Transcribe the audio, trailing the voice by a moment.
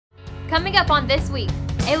Coming up on This Week,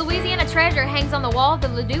 a Louisiana treasure hangs on the wall of the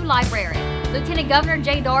LSUE Library. Lieutenant Governor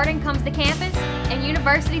Jay Dardenne comes to campus, and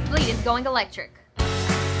University Fleet is going electric.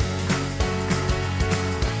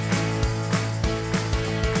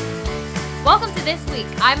 Welcome to This Week.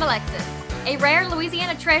 I'm Alexis. A rare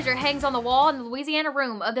Louisiana treasure hangs on the wall in the Louisiana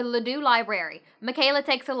room of the LSUE Library. Michaela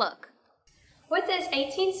takes a look. What does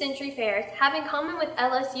 18th century Paris have in common with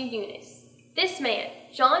LSU Eunice? This man,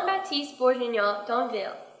 Jean-Baptiste Bourguignon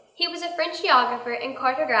d'Anville. He was a French geographer and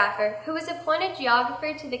cartographer who was appointed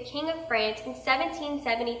geographer to the King of France in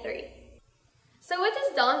 1773. So what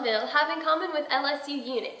does d'Anville have in common with LSU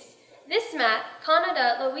Eunice? This map,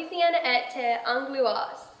 Canada, Louisiana et terre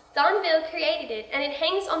angloise. d'Anville created it, and it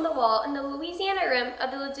hangs on the wall in the Louisiana room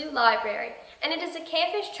of the LSUE Library, and it is a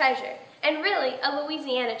campus treasure, and really a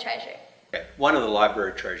Louisiana treasure. One of the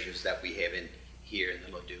library treasures that we have here in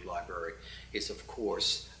the LSUE Library is, of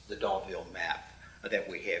course, the d'Anville map that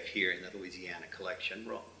we have here in the Louisiana collection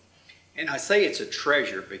room. And I say it's a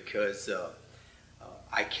treasure because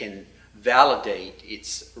I can validate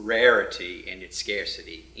its rarity and its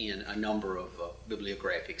scarcity in a number of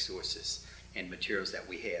bibliographic sources and materials that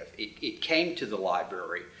we have. It came to the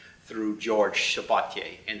library through George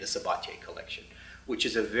Sabatier and the Sabatier collection, which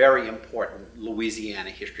is a very important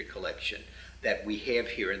Louisiana history collection that we have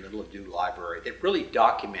here in the LSUE Library that really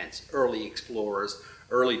documents early explorers,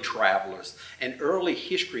 early travelers, and early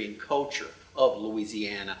history and culture of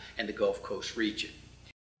Louisiana and the Gulf Coast region.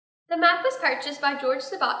 The map was purchased by George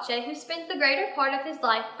Sabatier, who spent the greater part of his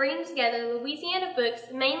life bringing together Louisiana books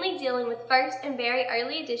mainly dealing with first and very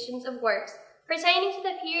early editions of works pertaining to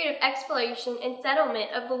the period of exploration and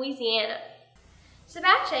settlement of Louisiana.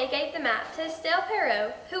 Sabatier gave the map to Estelle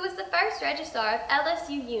Perrot, who was the first registrar of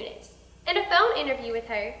LSU Eunice. In a phone interview with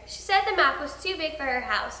her, she said the map was too big for her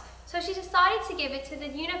house, so she decided to give it to the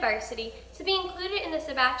university to be included in the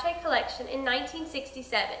Sabatier collection in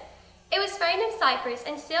 1967. It was framed in cypress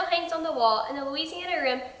and still hangs on the wall in the Louisiana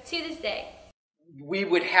room to this day. We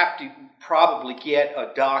would have to probably get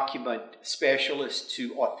a document specialist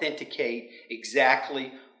to authenticate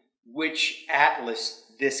exactly which atlas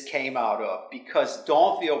this came out of, because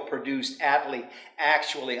d'Anville produced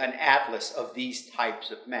actually an atlas of these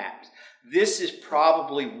types of maps. This is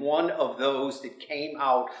probably one of those that came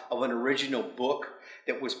out of an original book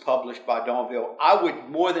that was published by d'Anville. I would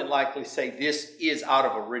more than likely say this is out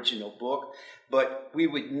of original book, but we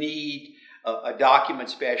would need a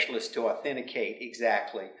document specialist to authenticate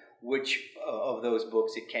exactly which of those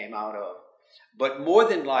books it came out of. But more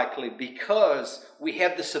than likely, because we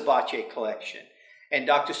have the Sabatier collection, and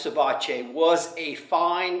Dr. Sabatier was a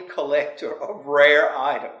fine collector of rare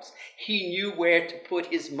items. He knew where to put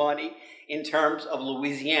his money in terms of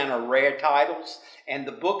Louisiana rare titles, and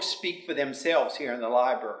the books speak for themselves here in the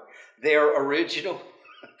library. They're original.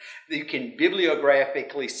 You can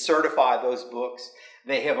bibliographically certify those books.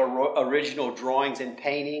 They have original drawings and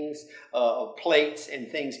paintings, plates and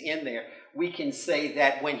things in there. We can say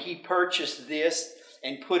that when he purchased this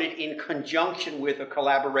and put it in conjunction with a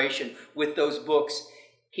collaboration with those books,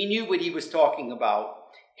 he knew what he was talking about.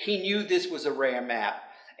 He knew this was a rare map,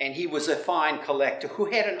 and he was a fine collector who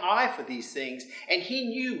had an eye for these things, and he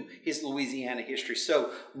knew his Louisiana history. So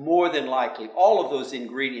more than likely, all of those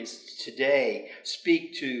ingredients today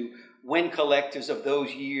speak to when collectors of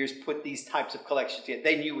those years put these types of collections together.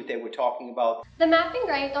 They knew what they were talking about. The map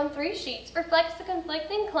engraved on 3 sheets reflects the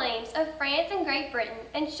conflicting claims of France and Great Britain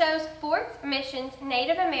and shows forts, missions,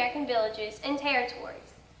 Native American villages, and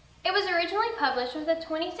territories. It was originally published with a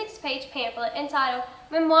 26-page pamphlet entitled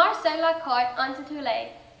Mémoire sur la carte intitulée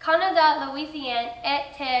Canada, Louisiane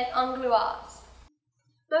et terres angloises.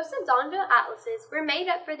 Most of d'Anville atlases were made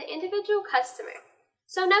up for the individual customer,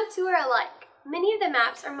 so no two are alike. Many of the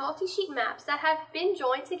maps are multi-sheet maps that have been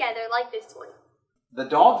joined together like this one. The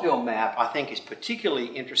d'Anville map, I think, is particularly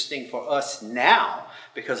interesting for us now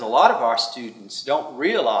because a lot of our students don't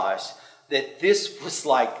realize that this was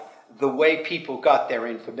like the way people got their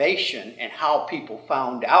information and how people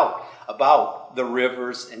found out about the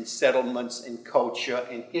rivers and settlements and culture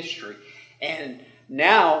and history. And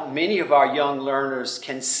now many of our young learners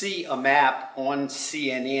can see a map on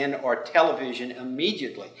CNN or television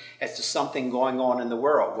immediately as to something going on in the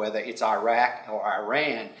world, whether it's Iraq or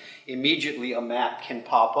Iran. Immediately a map can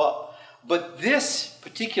pop up. But this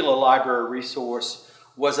particular library resource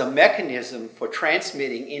was a mechanism for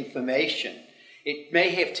transmitting information. It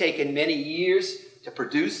may have taken many years to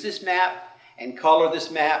produce this map and color this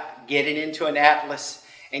map, get it into an atlas,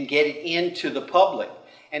 and get it into the public.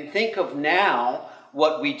 And think of now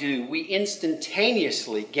what we do. We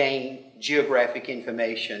instantaneously gain geographic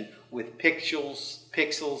information with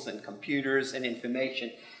pixels and computers and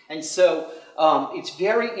information. And so it's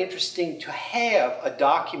very interesting to have a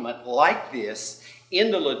document like this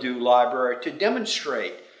in the Ladue Library to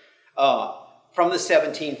demonstrate from the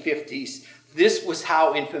 1750s, this was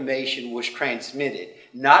how information was transmitted.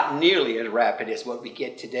 Not nearly as rapid as what we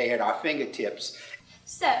get today at our fingertips.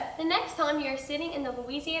 So, the next time you're sitting in the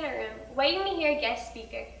Louisiana room waiting to hear a guest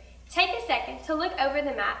speaker, take a second to look over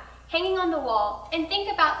the map hanging on the wall and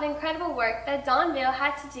think about the incredible work that Don Bill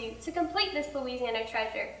had to do to complete this Louisiana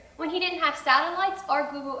treasure when he didn't have satellites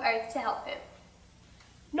or Google Earth to help him.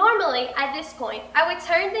 Normally, at this point, I would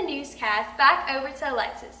turn the newscast back over to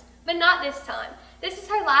Alexis, but not this time. This is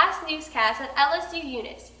her last newscast at LSU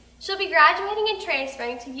Eunice. She'll be graduating and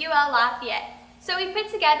transferring to UL Lafayette, so we put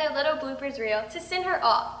together a little bloopers reel to send her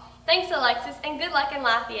off. Thanks, Alexis, and good luck in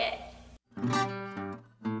Lafayette.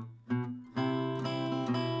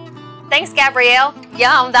 Thanks, Gabrielle.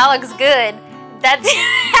 Yum, that looks good. That's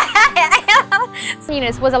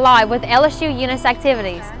Eunice was alive with LSU Eunice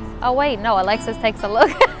activities. Oh wait, no, Alexis takes a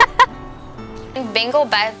look. Bingo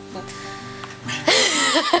bat.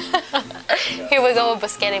 Here we go with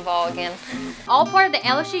Biscotti ball again. All part of the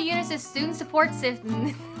LSU Eunice's student support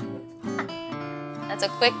system. That's a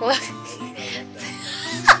quick look.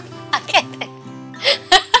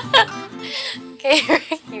 Okay,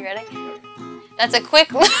 you ready? That's a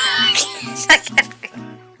quick look.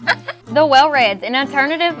 The Well-Reds, an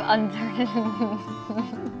alternative.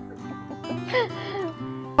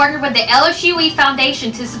 Partnered with the LSUE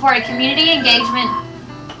Foundation to support a community engagement.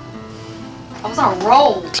 I was on a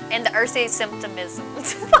roll. And the Earthly Symptomism.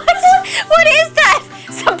 What is that?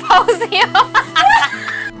 Symposium.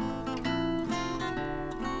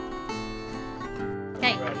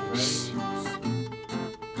 Okay.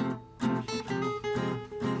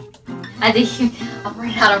 I'm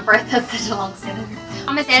running out of breath. That's such a long sentence.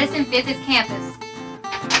 Thomas Edison Physics Campus.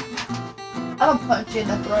 I'll punch you in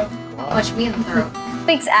the throat. Punch me in the throat.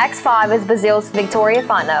 Thinks Axe 5 is Brazil's Victoria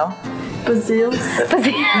Fano. Brazil's?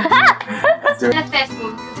 That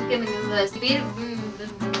festival.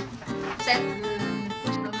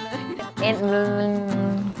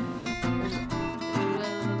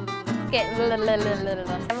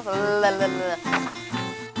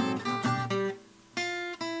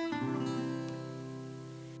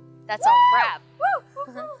 That's a wrap.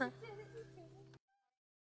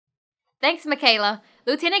 Thanks, Michaela.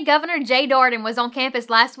 Lieutenant Governor Jay Dardenne was on campus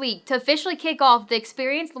last week to officially kick off the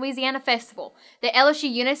Experience Louisiana Festival that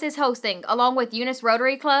LSU Eunice is hosting, along with Eunice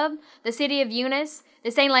Rotary Club, the City of Eunice,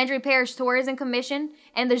 the St. Landry Parish Tourism Commission,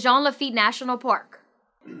 and the Jean Lafitte National Park.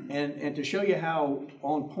 And to show you how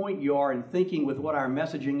on point you are in thinking with what our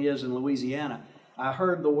messaging is in Louisiana, I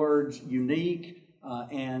heard the words unique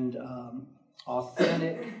and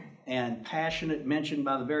authentic and passionate mentioned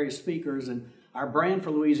by the various speakers. And our brand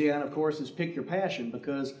for Louisiana, of course, is Pick Your Passion,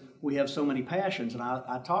 because we have so many passions. And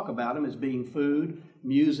I talk about them as being food,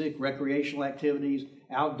 music, recreational activities,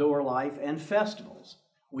 outdoor life, and festivals.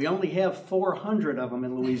 We only have 400 of them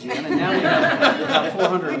in Louisiana, and now we have about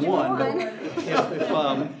 401.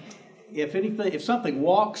 But if something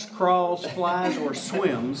walks, crawls, flies, or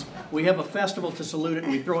swims, we have a festival to salute it,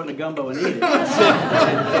 and we throw it in a gumbo and eat it.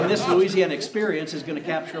 And this Louisiana experience is going to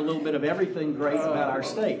capture a little bit of everything great about our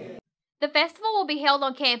state. The festival will be held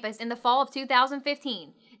on campus in the fall of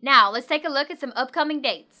 2015. Now, let's take a look at some upcoming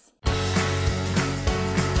dates.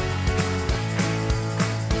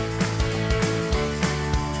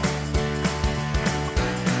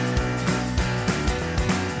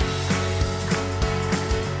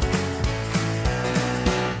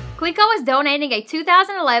 Clico is donating a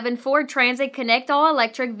 2011 Ford Transit Connect All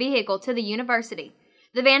Electric vehicle to the university.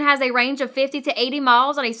 The van has a range of 50 to 80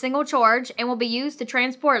 miles on a single charge and will be used to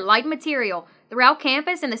transport light material throughout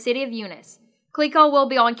campus and the city of Eunice. Clico will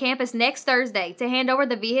be on campus next Thursday to hand over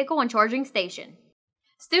the vehicle and charging station.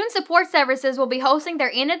 Student Support Services will be hosting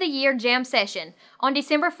their end-of-the-year jam session on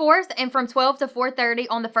December 4th and from 12 to 4:30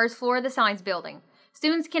 on the first floor of the Science Building.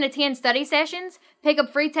 Students can attend study sessions, pick up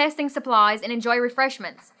free testing supplies, and enjoy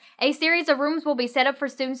refreshments. A series of rooms will be set up for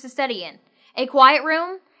students to study in. A quiet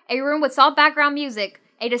room, a room with soft background music,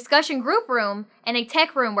 a discussion group room, and a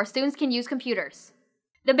tech room where students can use computers.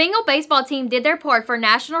 The Bengal baseball team did their part for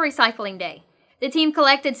National Recycling Day. The team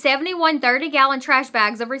collected 71 30-gallon trash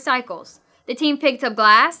bags of recycles. The team picked up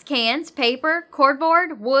glass, cans, paper,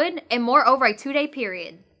 cardboard, wood, and more over a 2-day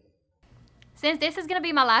period. Since this is going to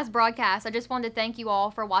be my last broadcast, I just wanted to thank you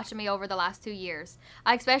all for watching me over the last 2 years.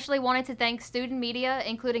 I especially wanted to thank student media,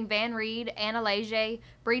 including Van Reed, Anna Leger,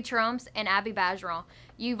 Bree Trumps, and Abby Bajeron.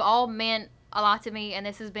 You've all meant a lot to me, and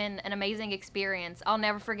this has been an amazing experience. I'll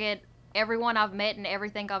never forget everyone I've met and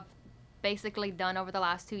everything I've basically done over the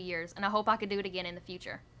last 2 years, and I hope I could do it again in the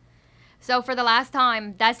future. So for the last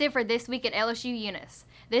time, that's it for this week at LSU Eunice.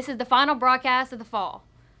 This is the final broadcast of the fall.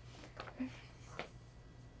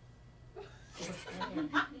 I was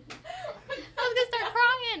gonna start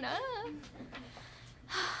crying.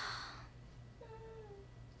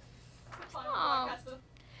 Oh.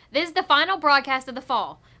 This is the final broadcast of the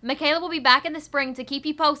fall. Michaela will be back in the spring to keep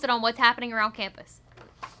you posted on what's happening around campus.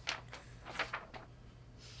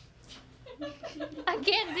 I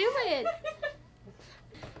can't do it.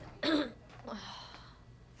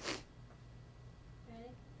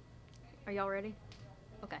 Are y'all ready?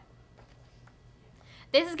 Okay.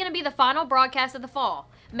 This is going to be the final broadcast of the fall.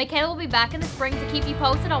 Michaela will be back in the spring to keep you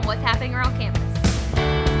posted on what's happening around campus.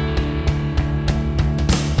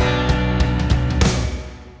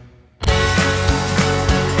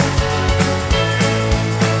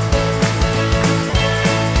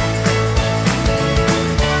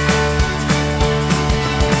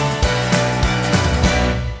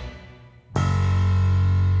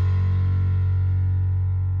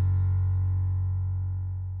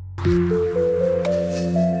 Thank you.